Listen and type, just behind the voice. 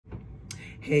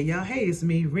Hey y'all, hey, it's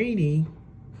me, Rini.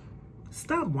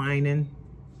 Stop whining.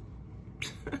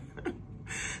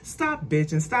 Stop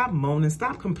bitching, stop moaning,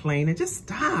 stop complaining. Just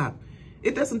stop.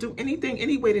 It doesn't do anything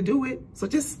any way to do it. So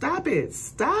just stop it.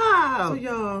 Stop. So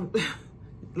y'all,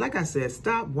 like I said,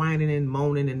 stop whining and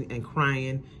moaning and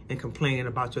crying and complaining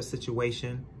about your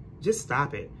situation. Just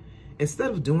stop it.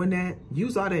 Instead of doing that,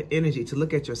 use all that energy to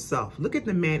look at yourself. Look at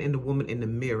the man and the woman in the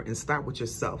mirror and start with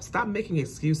yourself. Stop making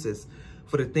excuses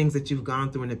for the things that you've gone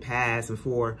through in the past and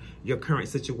for your current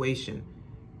situation.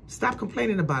 Stop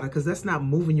complaining about it because that's not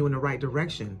moving you in the right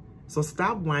direction. So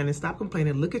stop whining, stop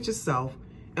complaining, look at yourself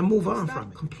and move on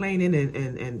from it. Complaining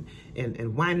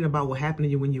and whining about what happened to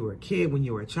you when you were a kid, when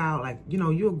you were a child. Like, you know,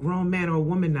 you're a grown man or a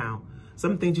woman now.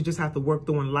 Some things you just have to work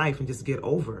through in life and just get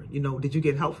over. You know, did you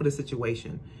get help for the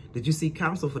situation? Did you seek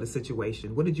counsel for the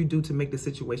situation? What did you do to make the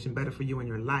situation better for you in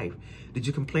your life? Did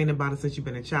you complain about it since you've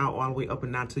been a child all the way up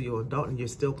and now to your adult and you're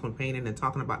still complaining and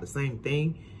talking about the same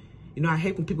thing? You know, I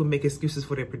hate when people make excuses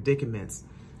for their predicaments.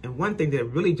 And one thing that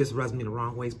really just rubs me the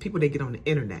wrong way is people, they get on the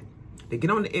internet. They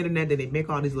get on the internet and they make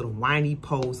all these little whiny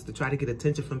posts to try to get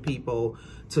attention from people,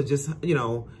 to just, you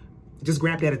know, just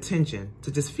grab that attention,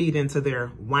 to just feed into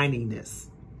their whininess.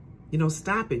 You know,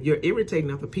 stop it. You're irritating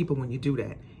other people when you do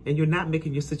that. And you're not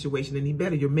making your situation any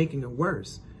better. You're making it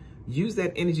worse. Use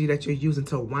that energy that you're using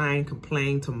to whine,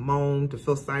 complain, to moan, to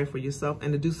feel sorry for yourself,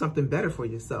 and to do something better for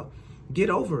yourself.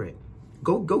 Get over it.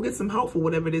 Go get some help for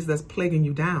whatever it is that's plaguing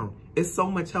you down. There's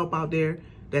so much help out there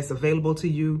that's available to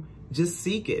you. Just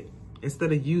seek it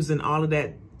instead of using all of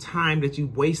that time that you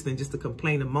wasting just to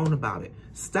complain and moan about it.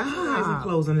 Stop. In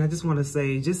closing, I just want to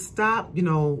say, just stop, you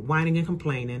know, whining and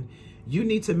complaining. You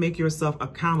need to make yourself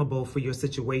accountable for your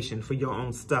situation, for your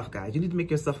own stuff, guys. You need to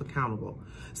make yourself accountable.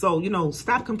 So, you know,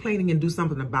 stop complaining and do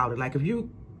something about it. Like if you're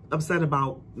upset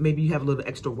about maybe you have a little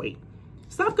extra weight,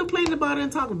 stop complaining about it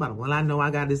and talking about it. Well, I know I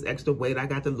got this extra weight. I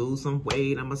got to lose some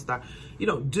weight. I'm going to start, you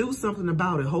know, do something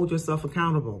about it. Hold yourself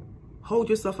accountable. Hold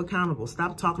yourself accountable.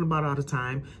 Stop talking about it all the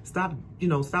time. Stop, you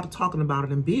know, stop talking about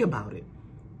it and be about it.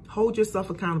 Hold yourself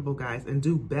accountable, guys, and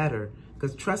do better.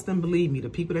 Because trust and believe me, the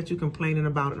people that you're complaining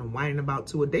about and whining about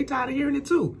too, they tired of hearing it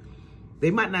too.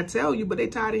 They might not tell you, but they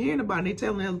tired of hearing about it. And they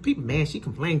telling other people, man, she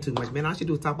complained too much. Man, all she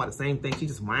do is talk about the same thing. She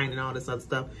just whining and all this other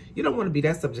stuff. You don't want to be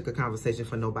that subject of conversation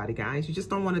for nobody, guys. You just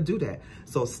don't want to do that.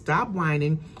 So stop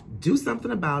whining. Do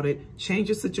something about it. Change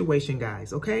your situation,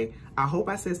 guys, okay? I hope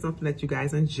I said something that you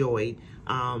guys enjoyed.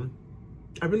 I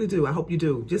really do. I hope you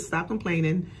do. Just stop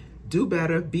complaining. Do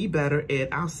better, be better,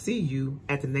 and I'll see you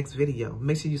at the next video.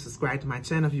 Make sure you subscribe to my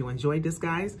channel if you enjoyed this,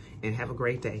 guys, and have a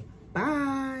great day.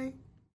 Bye.